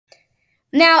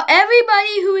Now,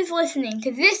 everybody who is listening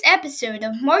to this episode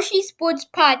of Marshy Sports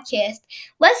Podcast,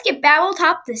 let's get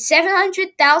Battletop to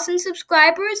 700,000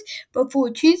 subscribers before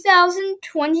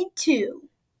 2022.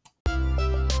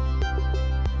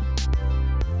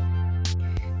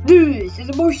 This is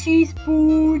a Marshy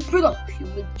Sports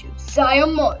production with Josiah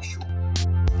Marshall.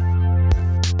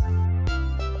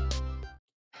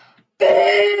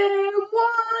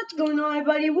 What's going on,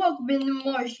 everybody? Welcome to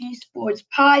Marshy Sports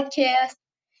Podcast.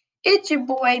 It's your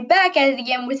boy back at it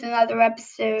again with another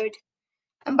episode.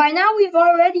 And by now we've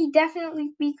already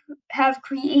have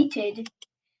created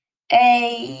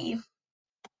a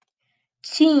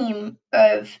team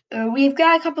of, we've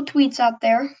got a couple tweets out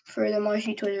there for the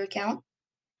Marshy Twitter account.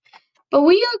 But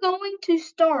we are going to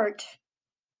start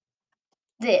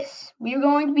this. We are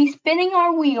going to be spinning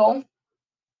our wheel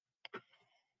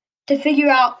to figure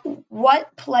out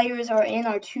what players are in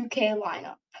our 2K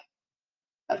lineup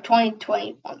of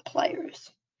 2021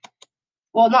 players.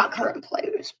 Well, not current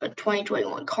players, but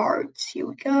 2021 cards. Here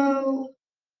we go.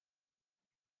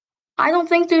 I don't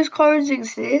think those cards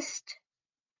exist.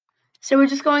 So we're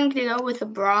just going to go with a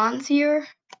bronze here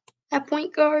at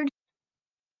point guard.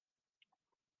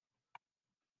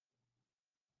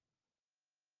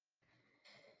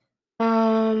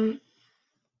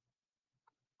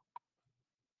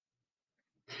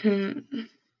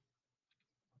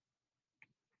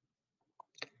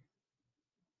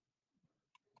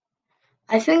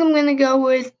 I think I'm going to go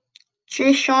with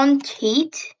Jae'Sean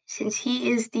Tate, since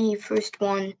he is the first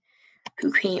one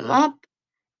who came up.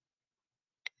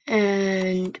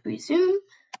 And resume.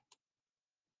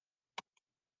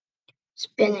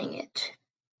 Spinning it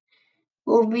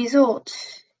will result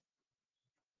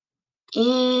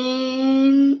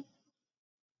in...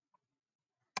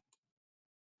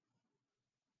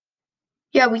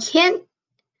 Yeah, we can't...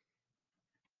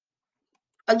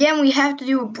 Again, we have to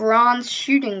do a bronze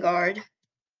shooting guard,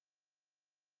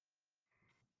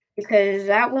 because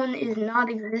that one is not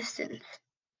existent.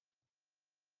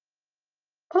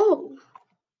 Oh.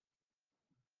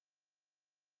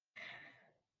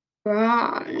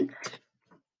 Bronze.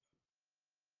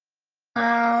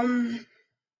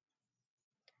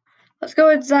 Let's go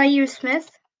with Zhaire Smith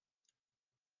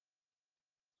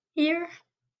here.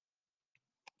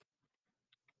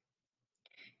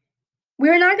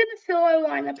 We're not going to fill our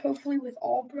lineup, hopefully, with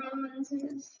all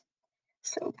bronzes.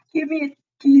 So give me a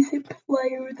decent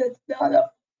player that's not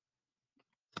a...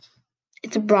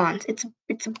 It's a bronze. It's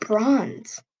a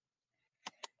bronze.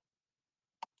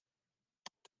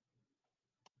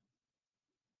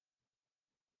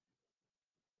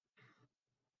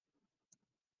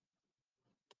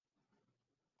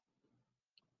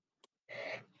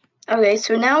 Okay,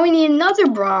 so now we need another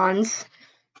bronze.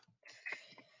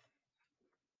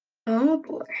 Oh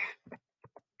boy.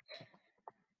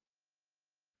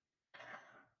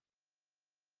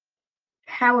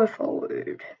 Power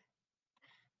forward.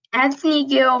 Anthony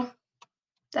Gill.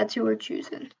 That's who we're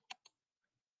choosing.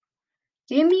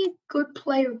 Give me a good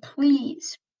player,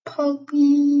 please.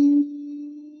 Please.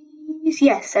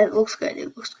 Yes, that looks good.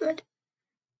 It looks good.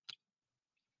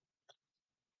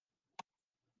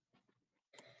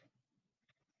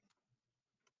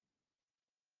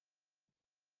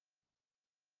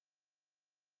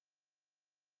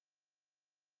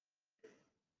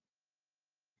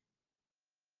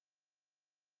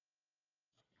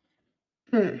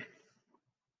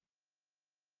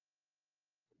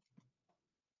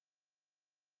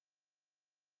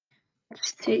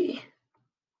 Let's see.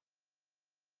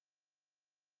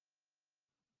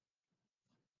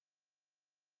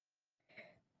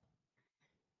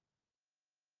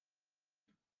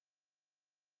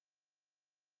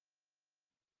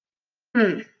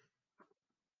 We're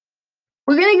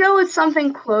gonna go with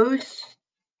something close.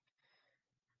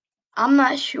 I'm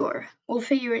not sure. We'll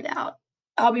figure it out.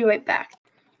 I'll be right back.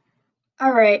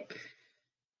 All right.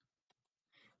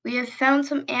 We have found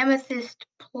some amethyst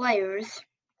players.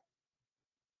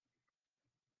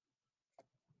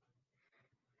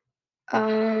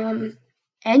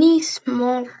 Any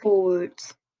small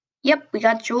forwards? Yep, we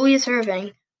got Julius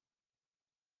Erving.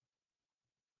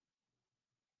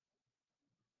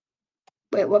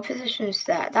 Wait, what position is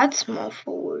that? That's small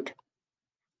forward.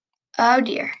 Oh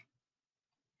dear.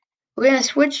 We're gonna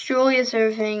switch Julius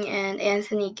Erving and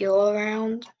Anthony Gill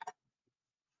around.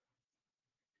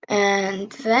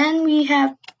 And then we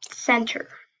have center,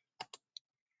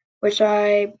 which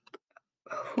I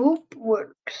hope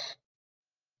works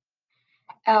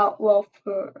out well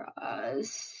for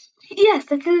us. Yes,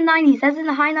 that's in the 90s. That's in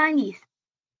the high 90s.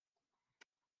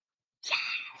 Yes.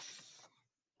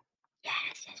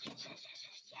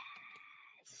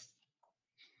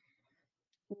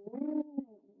 Ooh.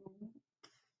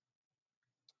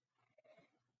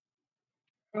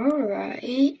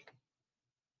 right.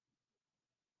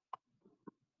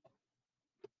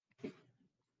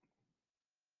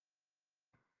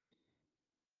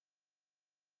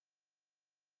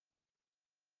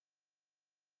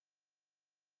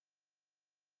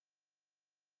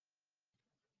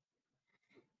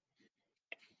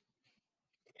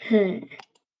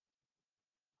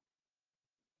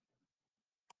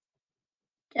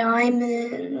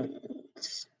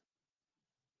 Diamonds.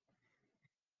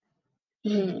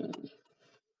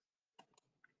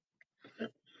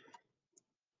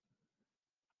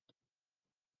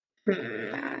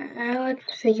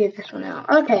 Let's figure this one out.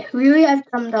 Okay, we have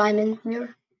some diamonds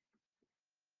here.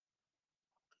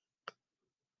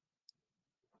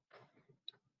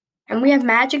 And we have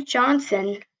Magic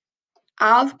Johnson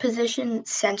out of position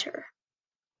center.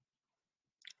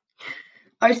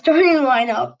 Our starting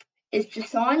lineup is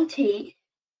Jason Tate,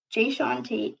 Jason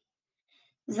Tate,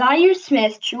 Zaire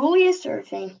Smith, Julius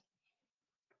Erving,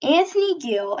 Anthony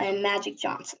Gill, and Magic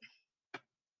Johnson.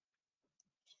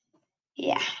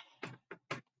 Yeah.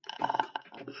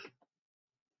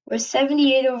 We're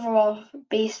 78 overall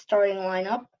base starting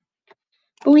lineup.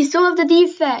 But we still have the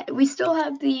defense. We still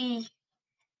have the...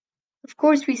 Of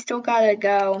course, we still gotta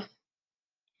go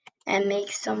and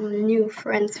make some new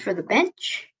friends for the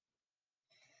bench.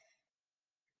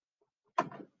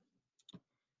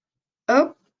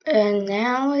 Oh, and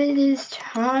now it is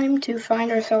time to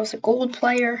find ourselves a gold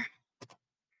player.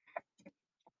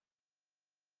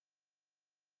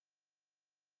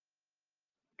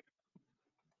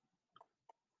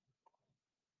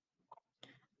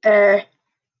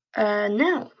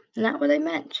 No, not what I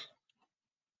meant.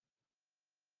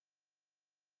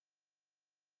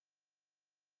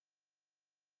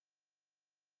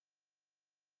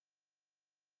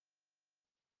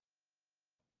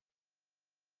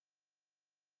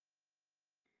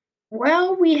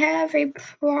 Well, we have a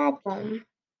problem.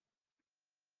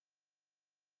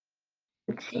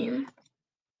 It seems.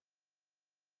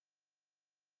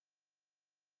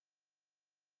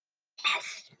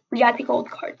 Yes, we got the gold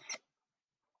cards.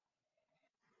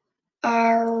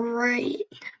 Alright.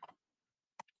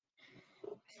 I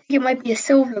think it might be a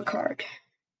silver card.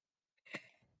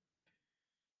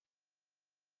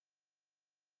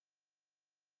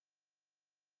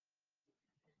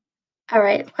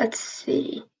 Alright, let's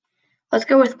see. Let's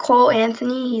go with Cole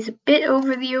Anthony. He's a bit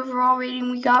over the overall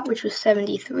rating we got, which was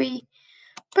 73,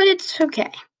 but it's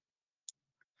okay.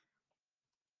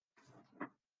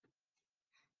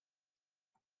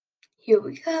 Here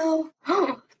we go.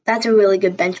 Oh, that's a really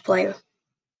good bench player.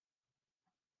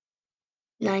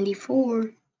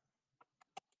 94.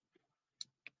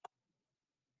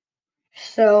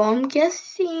 So I'm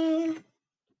guessing...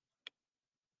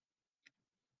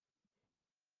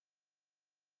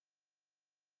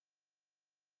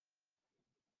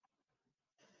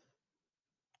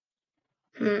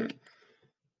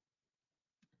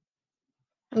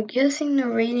 I'm guessing the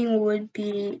rating would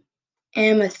be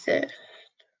Amethyst.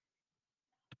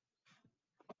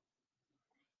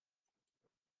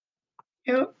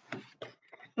 Yep.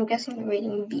 I'm guessing the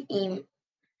rating would be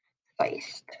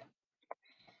Amethyst.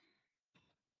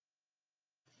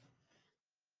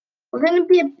 We're going to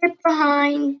be a bit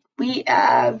behind. We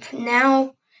have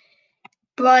now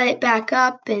brought it back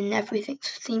up and everything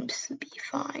seems to be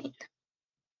fine.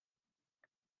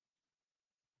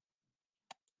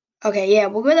 Okay, yeah,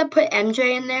 we're going to put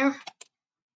MJ in there,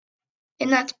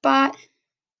 in that spot.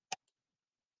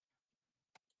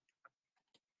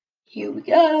 Here we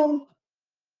go.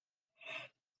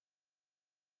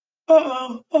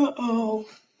 Uh-oh.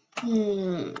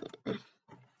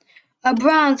 A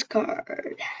bronze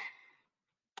card.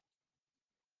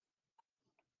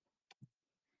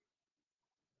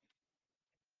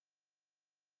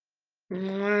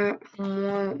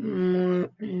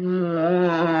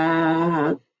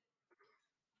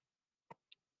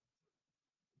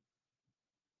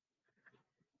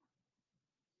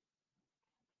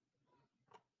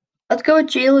 Let's go with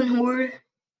Jalen Horde.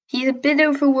 He's a bit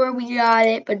over where we got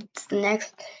it, but it's the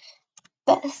next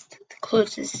best, the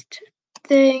closest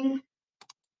thing.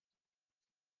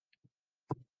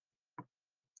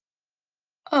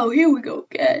 Oh, here we go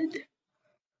again.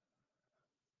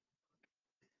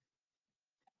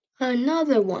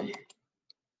 Another one.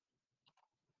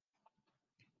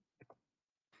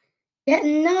 Yet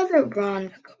another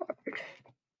bronze card.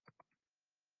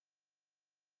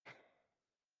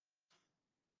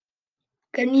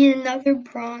 Gonna need another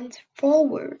bronze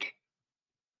forward.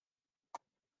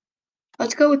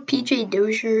 Let's go with PJ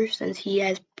Dozier since he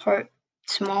has part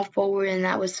small forward and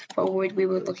that was the forward we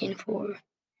were looking for.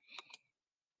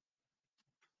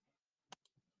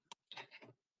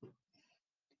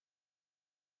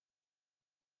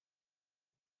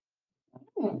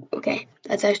 Okay,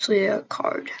 that's actually a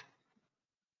card.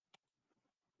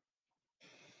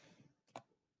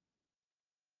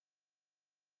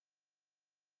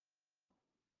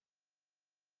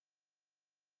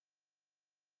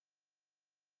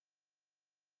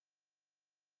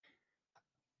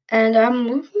 And I'm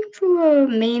looking for a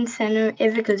main center.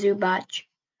 Ivica Zubac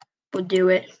will do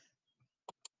it.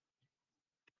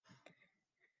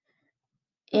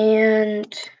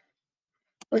 And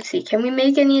let's see, can we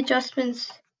make any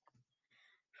adjustments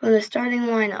from the starting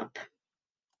lineup?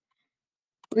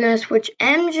 We're going to switch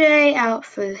MJ out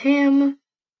for him.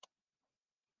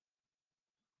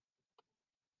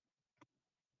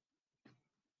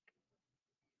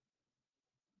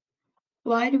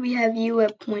 Why do we have you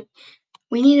at point?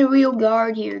 We need a real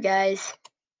guard here, guys.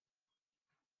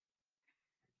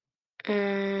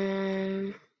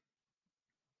 I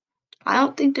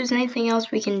don't think there's anything else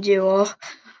we can do. All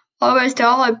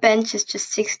our bench is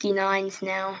just 69s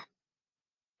now.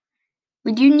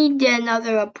 We do need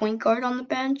another point guard on the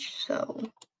bench, so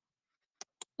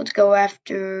let's go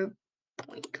after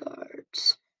point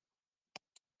guards.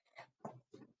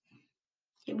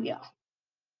 Here we go.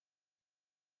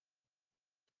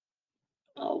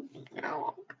 Oh,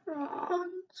 no.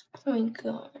 Point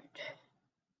guard.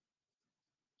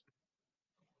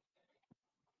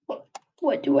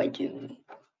 What do I do?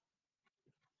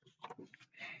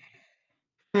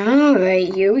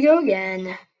 Alright, here we go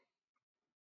again.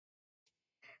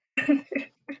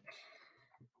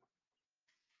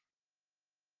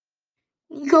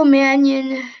 Nico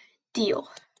Mannion, deal.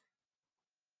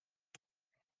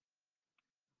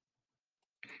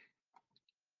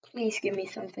 Please give me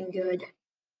something good.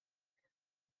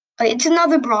 It's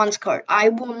another bronze card. I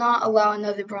will not allow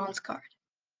another bronze card.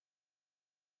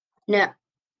 No.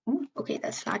 Okay,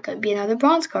 that's not going to be another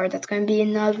bronze card. That's going to be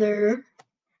another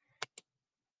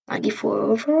 94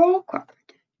 overall card.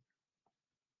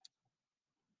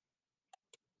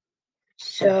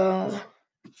 So,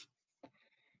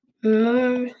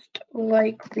 most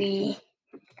likely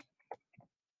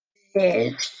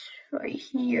this right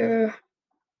here.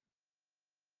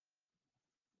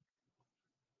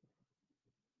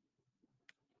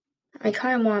 I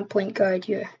kind of want a point guard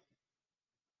here.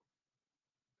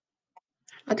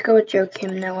 Let's go with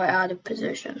Joakim Noah out of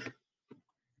position.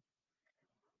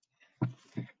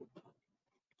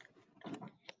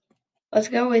 Let's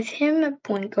go with him at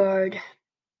point guard.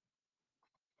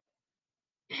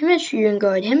 Him at shooting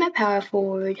guard. Him at power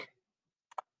forward.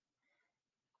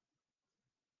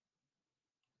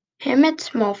 Him at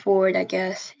small forward, I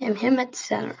guess. And him at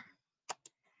center.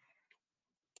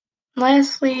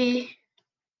 Lastly,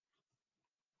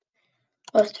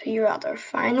 let's figure out our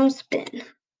final spin.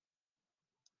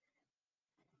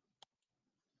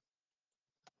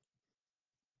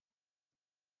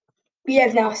 We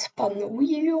have now spun the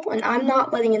wheel, and I'm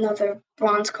not letting another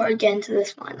bronze card get into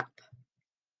this lineup.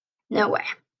 No way.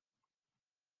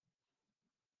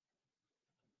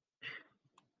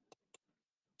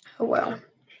 Oh well.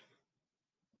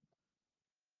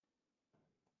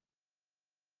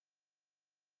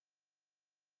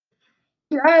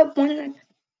 Yeah, I won a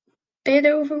bit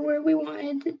over where we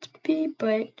wanted it to be, but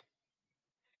I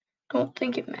don't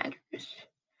think it matters.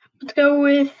 Let's go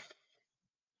with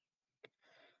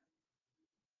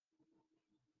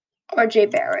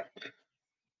RJ Barrett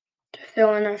to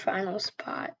fill in our final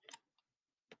spot.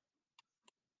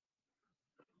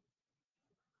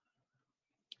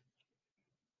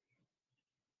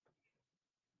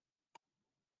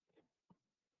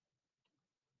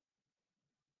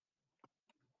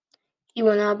 He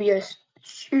will now be a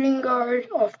shooting guard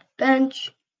off the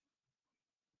bench.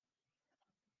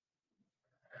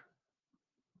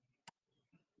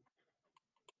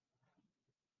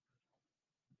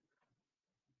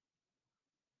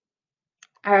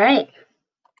 All right.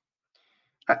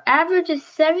 Our average is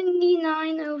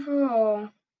 79 overall.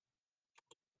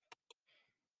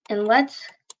 And let's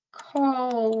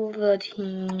call the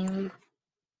team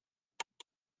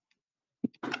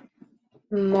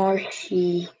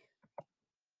Marshy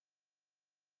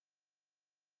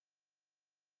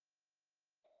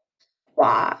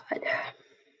Squad.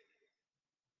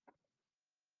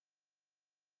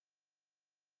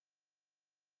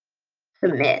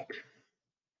 Submit.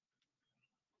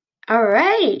 All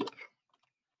right.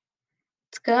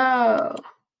 Let's go.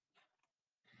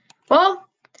 Well,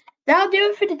 that'll do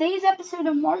it for today's episode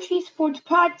of Marshy Sports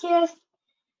Podcast.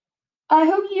 I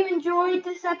hope you enjoyed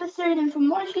this episode. And from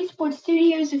Marshy Sports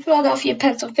Studios in Philadelphia,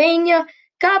 Pennsylvania,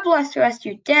 God bless the rest of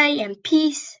your day and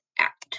peace.